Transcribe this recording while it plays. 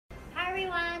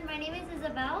my name is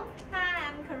Isabel.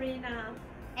 Hi, I'm Karina.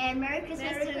 And Merry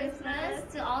Christmas Merry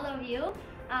Christmas to all of you.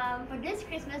 For this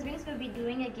Christmas, Wings will be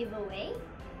doing a giveaway.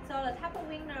 So the top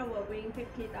winner will win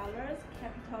 $50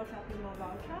 Capital Shopping Mall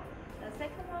voucher. The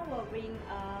second one will win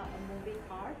a movie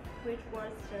card, which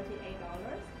worth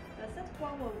 $38. The third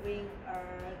one will win a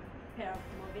pair of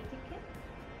movie tickets.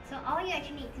 So all you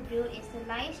actually need to do is to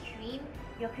live stream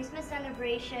your Christmas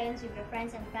celebrations with your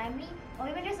friends and family, or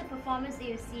even just a performance that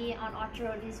you see on Orchard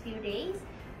Road these few days,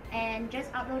 and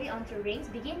just upload it onto Rings.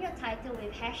 Begin your title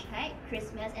with hashtag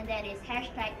Christmas, and that is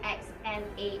hashtag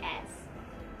XMAS.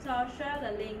 So share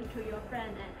the link to your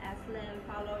friend and ask them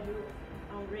follow you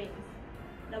on Rings.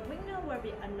 The winner will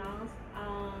be announced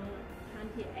on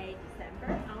 28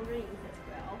 December on Rings as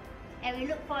well. And we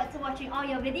look forward to watching all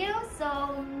your videos.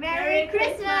 So Merry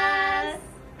Christmas!